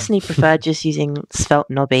 I personally prefer just using Svelte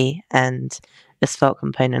Nobby and the Svelte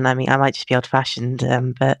component. I mean, I might just be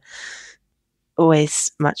old-fashioned, but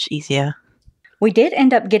always much easier. We did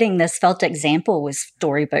end up getting the Svelte example with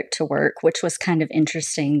Storybook to work, which was kind of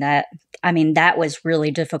interesting. That was really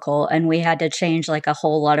difficult, and we had to change like a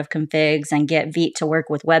whole lot of configs and get Veet to work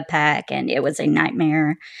with Webpack, and it was a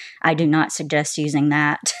nightmare. I do not suggest using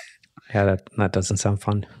that. Yeah, that doesn't sound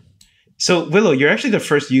fun. So, Willow, you're actually the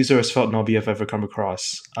first user of Svelte Nobby I've ever come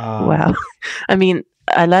across. Wow. I mean,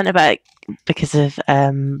 I learned about it because of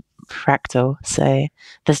Fractal, so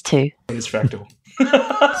there's two. It's Fractal.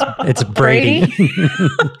 It's Brady.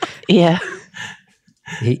 Yeah.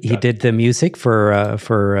 He did the music for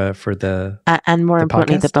the and more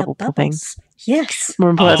importantly podcast? the bubble popping. Yes. More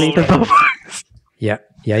importantly the bubble. Yeah,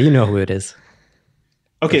 you know who it is.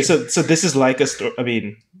 Okay, so this is like a story. I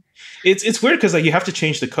mean, it's weird because like you have to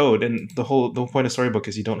change the code, and the whole point of Storybook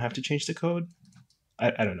is you don't have to change the code.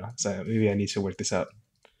 I don't know. So maybe I need to work this out.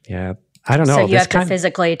 Yeah, I don't know. So you have to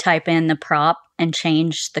physically type in the prop and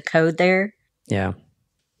change the code there. Yeah.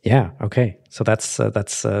 Okay. So that's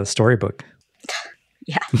Storybook.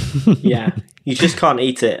 Yeah. Yeah. You just can't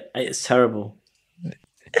eat it. It's terrible.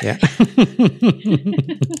 Yeah.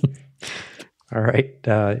 All right.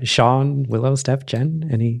 Shawn, Willow, Steph, Jen,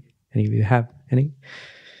 any of you have any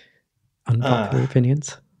unpopular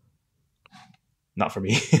opinions? Not for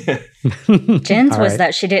me. Jen's was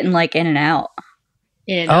that she didn't like In-N-Out.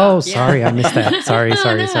 Sorry, I missed that. Sorry.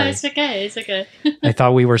 No, it's okay. I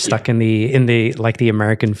thought we were stuck in the like the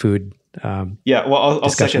American food. Yeah, well, I'll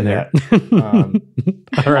second there. that.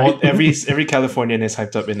 All right. Every Californian is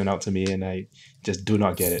hyped up In-N-Out to me, and I just do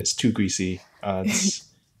not get it. It's too greasy. I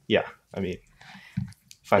mean,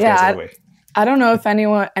 Five Guys away. I don't know if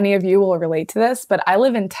any of you will relate to this, but I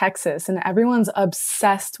live in Texas, and everyone's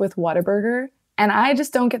obsessed with Whattaburger, and I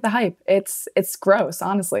just don't get the hype. It's gross,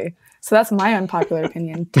 honestly. So that's my unpopular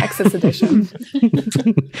opinion, Texas edition.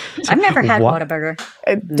 I've never had Whattaburger.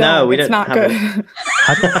 No, we don't. It's not good.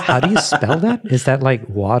 How do you spell that? Is that like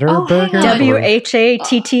water burger?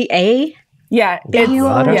 WHATTA? Yeah, it's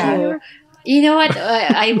Whattaburger. You know what?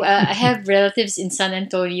 I have relatives in San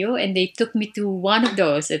Antonio, and they took me to one of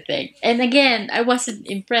those, I think. And again, I wasn't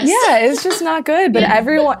impressed. Yeah, it's just not good. But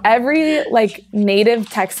every like native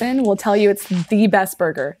Texan will tell you it's the best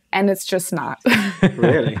burger, and it's just not.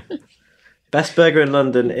 Really? Best burger in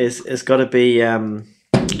London is got to be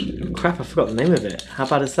crap. I forgot the name of it. How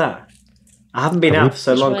bad is that? I haven't been out for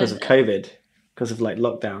so long because of COVID, because of like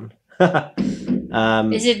lockdown.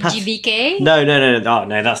 Is it GBK? No. Oh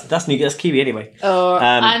no, that's Kiwi anyway. Or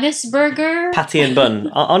Honest Burger? Patty and Bun.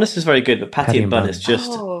 Honest is very good, but Patty and Bun is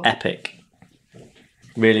just epic.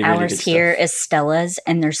 Really, really Ours good here stuff. is Stella's,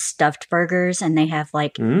 and they're stuffed burgers, and they have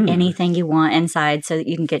like anything you want inside, so that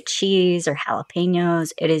you can get cheese or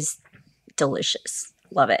jalapenos. It is delicious.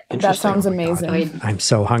 Love it. That sounds amazing. I'm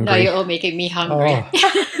so hungry. No, you're all making me hungry.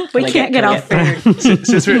 We can't get off food.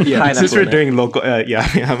 Since we're doing local,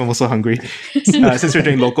 I'm also hungry. Since we're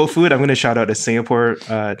doing local food, I'm going to shout out a Singapore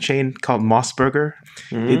chain called Mosburger.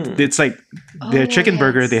 It's like their chicken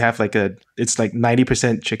burger. They have like it's like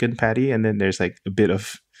 90% chicken patty, and then there's like a bit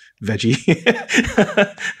of veggie.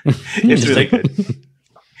 It's really good.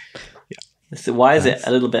 So why is it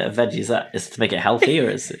a little bit of veggie? Is that to make it healthy, or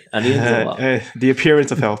is it onions or what? The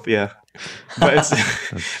appearance of health, yeah. But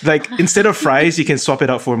it's like instead of fries, you can swap it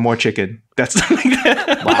out for more chicken. That's something.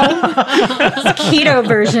 Keto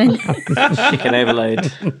version. Chicken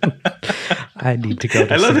overload. I need to go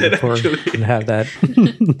to Singapore and have that.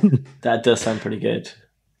 That does sound pretty good.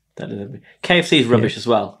 KFC is rubbish as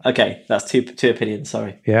well. Okay, that's two opinions.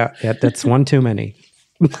 Sorry. Yeah, that's one too many.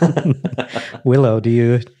 Willow, do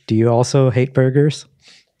you also hate burgers?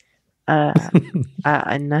 No,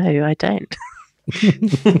 I don't.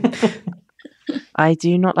 I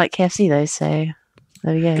do not like KFC though, so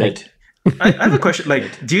there we go. Good. I have a question. Like,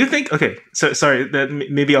 do you think? Okay, so sorry.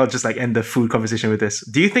 Maybe I'll just like end the food conversation with this.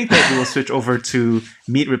 Do you think that we will switch over to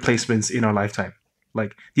meat replacements in our lifetime?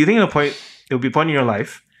 Like, do you think it'll be a point in your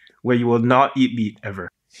life where you will not eat meat ever?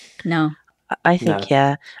 No. I think,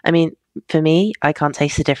 yeah. I mean, for me, I can't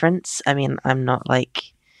taste the difference. I mean, I'm not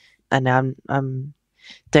like, I know I'm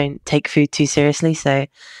don't take food too seriously. So,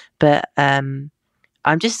 but I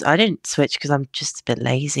don't switch because I'm just a bit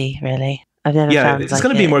lazy, really. I've never found it's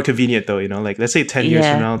going to be more convenient though, like let's say 10 years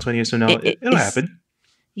from now, 20 years from now, it'll happen.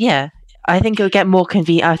 Yeah. I think it'll get more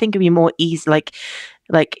convenient. I think it'll be more easy. Like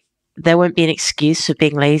there won't be an excuse for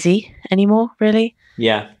being lazy anymore, really.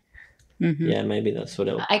 Yeah. Mm-hmm. Yeah, maybe that's what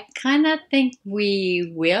it'll... I kind of think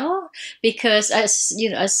we will, because as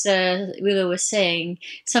Willow was saying,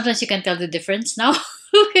 sometimes you can tell the difference now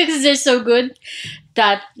because they're so good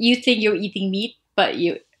that you think you're eating meat, but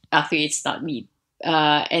actually it's not meat.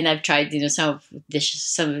 And I've tried, some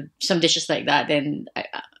dishes like that, and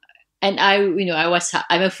I'm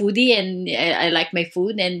a foodie and I like my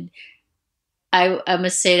food, and I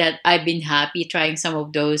must say that I've been happy trying some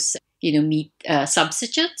of those meat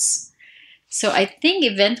substitutes. So I think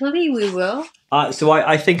eventually we will. So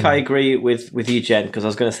I think I agree with you, Jen, because I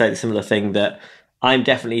was going to say the similar thing, that I'm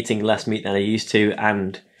definitely eating less meat than I used to,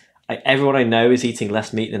 and everyone I know is eating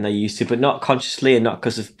less meat than they used to, but not consciously and not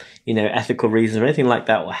because of ethical reasons or anything like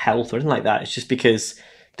that, or health or anything like that. It's just because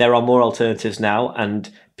there are more alternatives now, and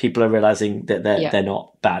people are realizing that they're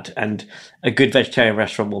not bad. And a good vegetarian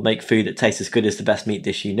restaurant will make food that tastes as good as the best meat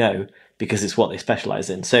dish because it's what they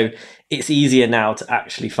specialize in. So it's easier now to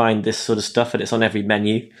actually find this sort of stuff, and it's on every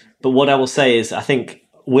menu. But what I will say is, I think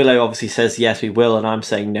Willow obviously says yes, we will, and I'm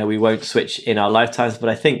saying no, we won't switch in our lifetimes. But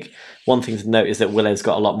I think one thing to note is that Willow's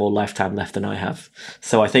got a lot more lifetime left than I have.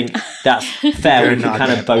 So I think that's fair. We can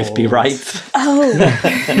kind of both be right. Oh,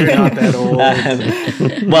 you're not that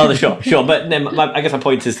old. Well, sure. But I guess my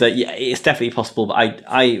point is that it's definitely possible. But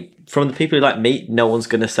I from the people who like meat, no one's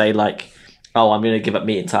going to say like, oh, I'm going to give up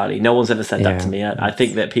meat entirely. No one's ever said that to me. I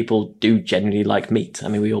think that people do genuinely like meat. I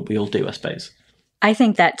mean, we all do, I suppose. I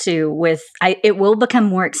think that too. It will become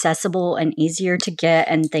more accessible and easier to get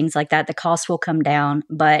and things like that. The cost will come down,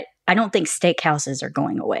 but I don't think steakhouses are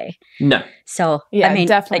going away. No. So yeah, I mean,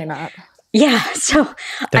 definitely not. Yeah, so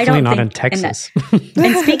definitely I don't not think in Texas.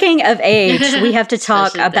 And speaking of age, we have to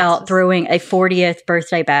talk about throwing a 40th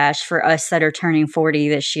birthday bash for us that are turning 40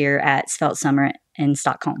 this year at Svelte Summer in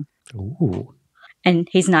Stockholm. Ooh. And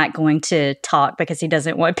he's not going to talk because he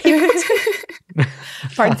doesn't want people to.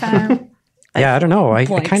 Part time. Yeah, I don't know. I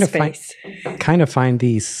Space. kind of find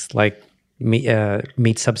these like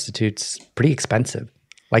meat substitutes pretty expensive.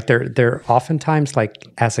 Like they're oftentimes like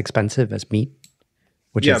as expensive as meat,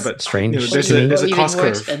 which is strange. There's a cost curve.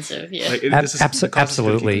 Expensive, yeah. Like,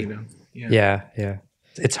 absolutely. Yeah.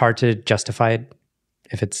 It's hard to justify it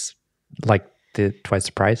if it's like twice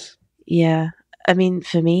the price. Yeah. I mean,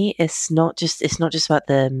 for me, it's not just about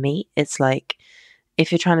the meat. It's like,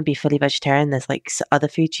 if you're trying to be fully vegetarian, there's like other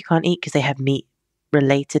foods you can't eat because they have meat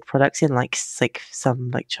related products in, like some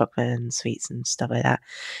like chocolate and sweets and stuff like that,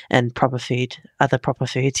 and other proper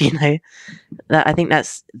foods, that I think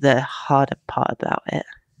that's the harder part about it.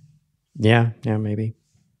 Yeah, maybe.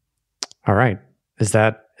 All right. Is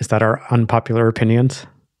that our unpopular opinions?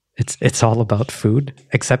 It's all about food,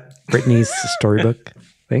 except Brittany's storybook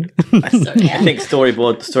thing. I think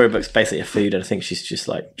storybook's basically a food, and I think she's just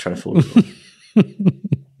like trying to fool people.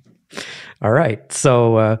 All right,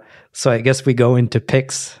 so I guess we go into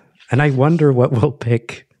picks, and I wonder what we'll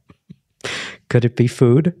pick. Could it be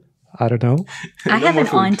food? I don't know. I have an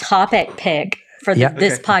on-topic pick for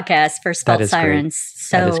this podcast for Svelte Sirens.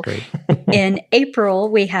 So in April,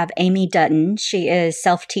 we have Amy Dutton. She is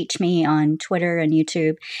Self-Teach Me on Twitter and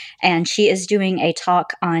YouTube, and she is doing a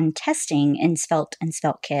talk on testing in Svelte and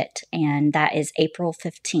SvelteKit, and that is April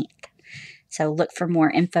 15th. So look for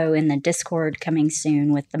more info in the Discord coming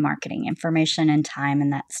soon with the marketing information and time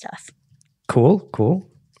and that stuff. Cool.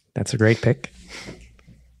 That's a great pick.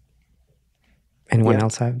 Anyone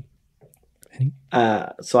else have any?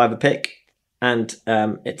 So I have a pick, and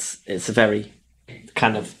it's a very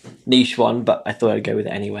kind of niche one, but I thought I'd go with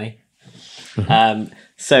it anyway. Mm-hmm.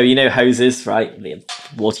 So hoses, right? They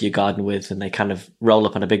water your garden with, and they kind of roll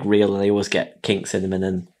up on a big reel, and they always get kinks in them, and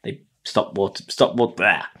then they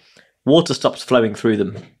water stops flowing through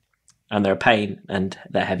them, and they're a pain, and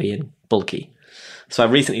they're heavy and bulky. So I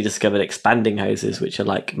recently discovered expanding hoses, which are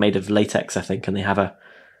like made of latex, I think, and they have a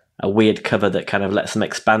weird cover that kind of lets them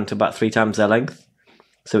expand to about 3 times their length.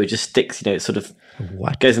 So it just sticks, it sort of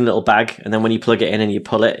goes in a little bag, and then when you plug it in and you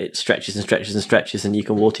pull it, it stretches and stretches and stretches, and you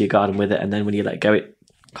can water your garden with it. And then when you let go, it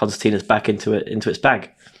concertinas back into its bag.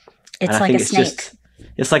 It's like a snake.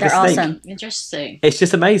 It's like They're a snake. Awesome. Interesting. It's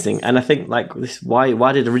just amazing, and I think like this.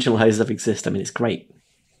 Why did original hoses ever exist? I mean, it's great.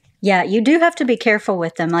 Yeah, you do have to be careful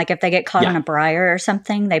with them. Like if they get caught on a briar or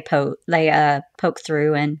something, they poke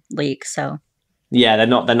through and leak. So yeah,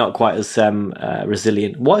 they're not quite as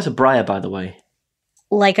resilient. What is a briar, by the way?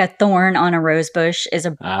 like a thorn on a rose bush is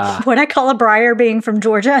what I call a briar, being from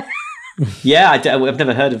Georgia. Yeah, I've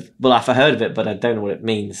never heard of. Well, I've heard of it, but I don't know what it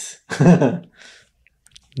means.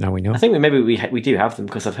 Now we know. I think maybe we do have them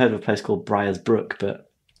because I've heard of a place called Briar's Brook,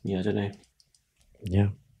 but yeah, I don't know. Yeah.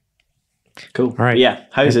 Cool. All right. But yeah,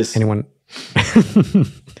 hoses. Anyone?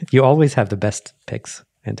 You always have the best picks,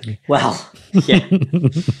 Antony. Well, yeah.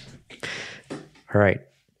 All right.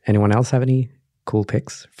 Anyone else have any cool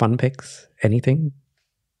picks, fun picks, anything?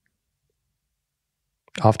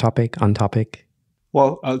 Off topic, on topic?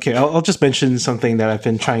 Well, okay, I'll just mention something that I've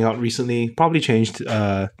been trying out recently. Probably changed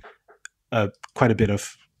quite a bit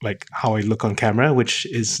of like how I look on camera, which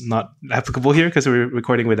is not applicable here because we're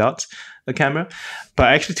recording without a camera. But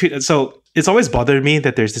I actually tweeted, so it's always bothered me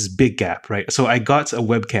that there's this big gap, right? So I got a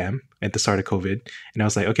webcam at the start of COVID, and I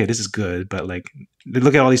was like, okay, this is good, but like,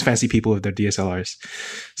 look at all these fancy people with their DSLRs.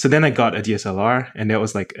 So then I got a DSLR, and that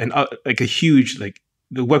was like a huge, like,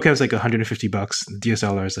 the webcam is like $150. The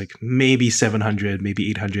DSLR is like maybe 700, maybe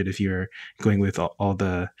 800 if you're going with all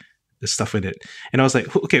the stuff with it. And I was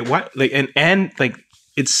like, okay, what? Like, and like,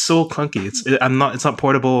 it's so clunky. It's not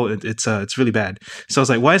portable. It's really bad. So I was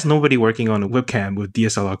like, why is nobody working on a webcam with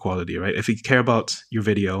DSLR quality, right? If you care about your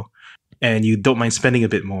video and you don't mind spending a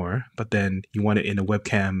bit more, but then you want it in a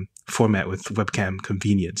webcam format with webcam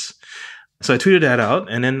convenience. So I tweeted that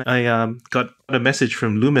out, and then I got a message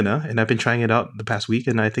from Lumina, and I've been trying it out the past week,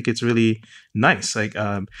 and I think it's really nice. Like,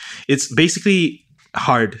 it's basically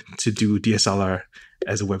hard to do DSLR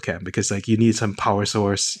as a webcam because like you need some power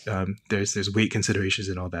source. There's weight considerations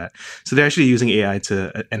and all that. So they're actually using AI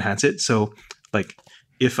to enhance it. So like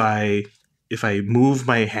if I move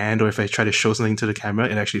my hand or if I try to show something to the camera,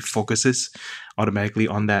 it actually focuses automatically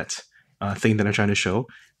on that thing that I'm trying to show.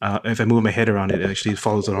 If I move my head around it, it actually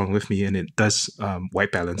follows along with me, and it does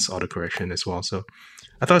white balance autocorrection as well. So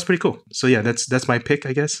I thought it was pretty cool. So yeah, that's my pick,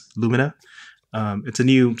 I guess. Lumina. It's a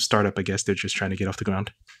new startup, I guess. They're just trying to get off the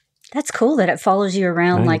ground. That's cool that it follows you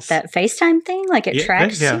around like that FaceTime thing, like it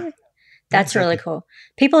tracks you. That's really cool.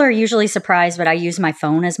 People are usually surprised, but I use my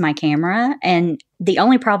phone as my camera. And the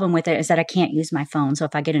only problem with it is that I can't use my phone. So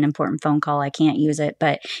if I get an important phone call, I can't use it.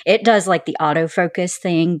 But it does like the autofocus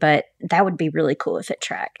thing. But that would be really cool if it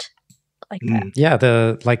tracked like that. Yeah,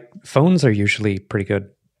 the like phones are usually pretty good,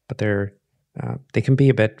 but they can be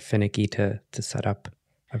a bit finicky to set up,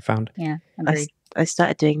 I've found. Yeah, agreed. I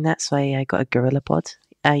started doing that, so I got a Gorilla Pod.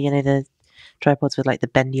 The tripods with like the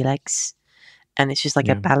bendy legs. And it's just like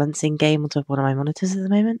a balancing game on top of one of my monitors at the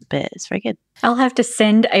moment, but it's very good. I'll have to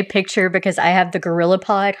send a picture because I have the Gorilla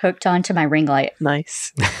Pod hooked onto my ring light.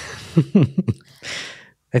 Nice.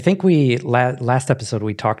 I think we last episode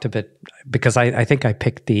we talked a bit because I think I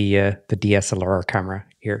picked the DSLR camera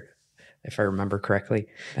here, if I remember correctly,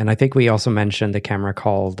 and I think we also mentioned the camera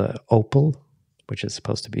called Opal, which is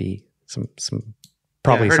supposed to be some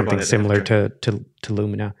probably something similar to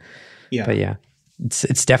Lumina. Yeah, but yeah.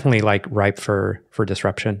 It's definitely like ripe for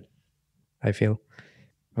disruption, I feel.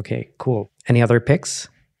 Okay, cool. Any other picks?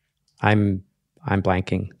 I'm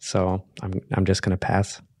blanking, so I'm just gonna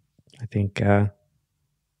pass. I think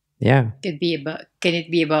yeah. Can it be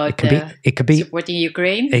about it could be supporting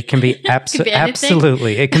Ukraine? It can be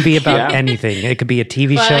absolutely. It can be about anything. It could be a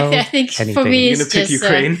TV show. I think anything. for me it's just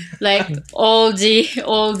like all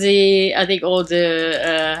the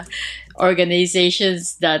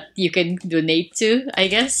organizations that you can donate to, I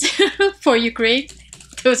guess, for Ukraine.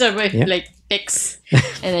 Those are my like picks,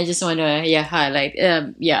 and I just want to highlight.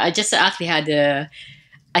 I just actually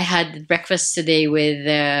I had breakfast today with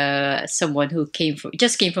someone who came from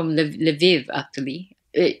Lviv, actually.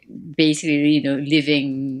 Basically,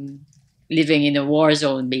 living in a war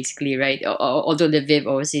zone, basically, right? Although Lviv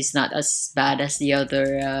obviously is not as bad as the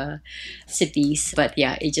other cities, but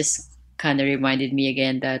yeah, it just kind of reminded me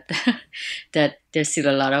again that that there's still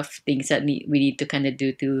a lot of things that we need to kind of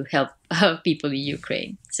do to help people in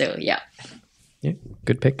Ukraine. So yeah,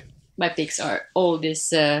 good pick. My picks are all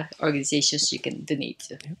these organizations you can donate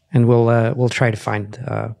to, and we'll try to find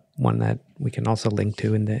one that we can also link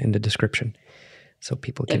to in the description, so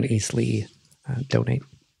people can easily donate.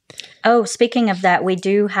 Oh, speaking of that, we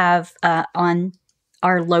do have on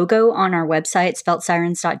our logo on our website,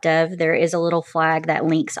 sveltesirens.dev, there is a little flag that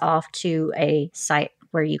links off to a site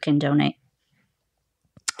where you can donate.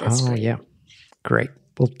 That's great. Yeah. Great.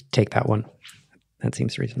 We'll take that one. That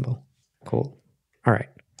seems reasonable. Cool. All right.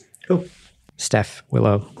 Cool. Steph,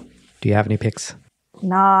 Willow, do you have any picks?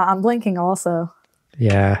 Nah, I'm blinking also.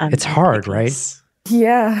 Yeah. It's hard, right?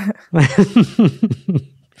 Yeah.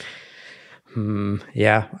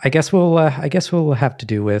 Yeah, I guess we'll have to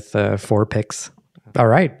do with 4 picks. All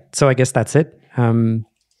right, so I guess that's it.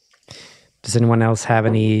 Does anyone else have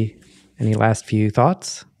any last few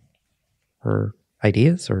thoughts or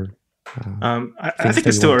ideas or? I think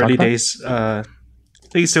it's still early days. I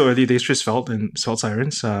think it's still early days for Svelte and Svelte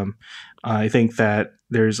Sirens. I think that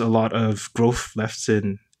there's a lot of growth left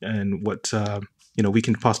in what we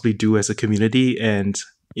can possibly do as a community. And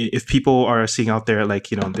if people are seeing out there, like,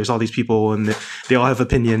 there's all these people and they all have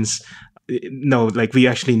opinions. No, like, we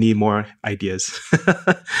actually need more ideas.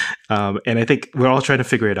 And I think we're all trying to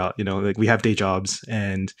figure it out. Like, we have day jobs,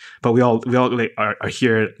 but we all like are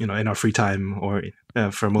here, in our free time, or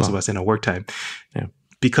for most of us in our work time. Yeah.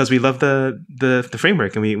 Because we love the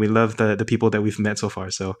framework, and we love the people that we've met so far.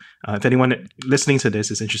 So if anyone listening to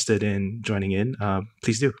this is interested in joining in,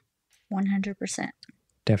 please do. 100%.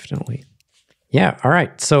 Definitely. Yeah. All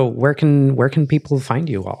right. So where can people find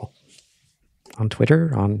you all? On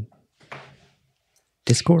Twitter, on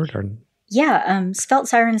Discord, or? Yeah,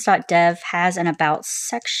 SvelteSirens.dev has an About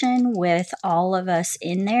section with all of us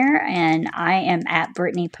in there, and I am at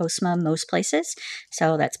Brittany Postma most places.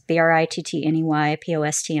 So that's BRITTNEY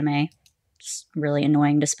POSTMA. It's really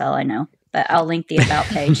annoying to spell, I know, but I'll link the About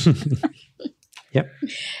page. Yep.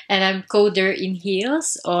 And I'm Coder in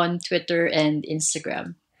Heels on Twitter and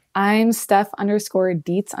Instagram. I'm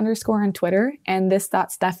Steph_Dietz_ on Twitter, and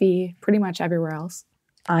this.Steffi pretty much everywhere else.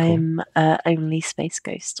 I'm only Space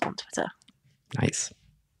Ghost on Twitter. Nice.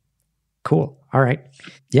 Cool. All right.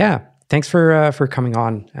 Yeah. Thanks for coming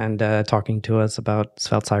on and talking to us about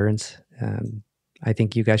Svelte Sirens. I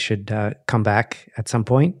think you guys should come back at some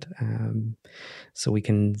point so we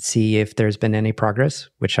can see if there's been any progress,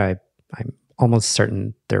 which I'm almost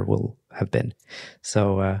certain there will have been.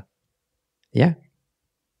 So, yeah.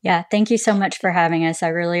 Yeah, thank you so much for having us. I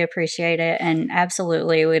really appreciate it. And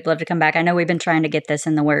absolutely, we'd love to come back. I know we've been trying to get this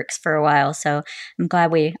in the works for a while, so I'm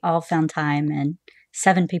glad we all found time, and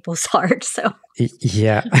 7 people's hard. So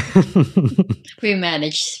yeah. we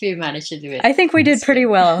managed to do it. I think we did pretty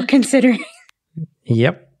well considering.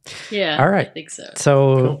 Yep. Yeah. All right. I think so.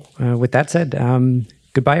 So with that said,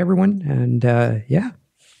 goodbye everyone, and yeah.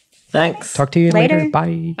 Thanks. Talk to you later.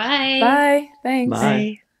 Bye. Bye. Bye. Thanks.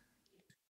 Bye.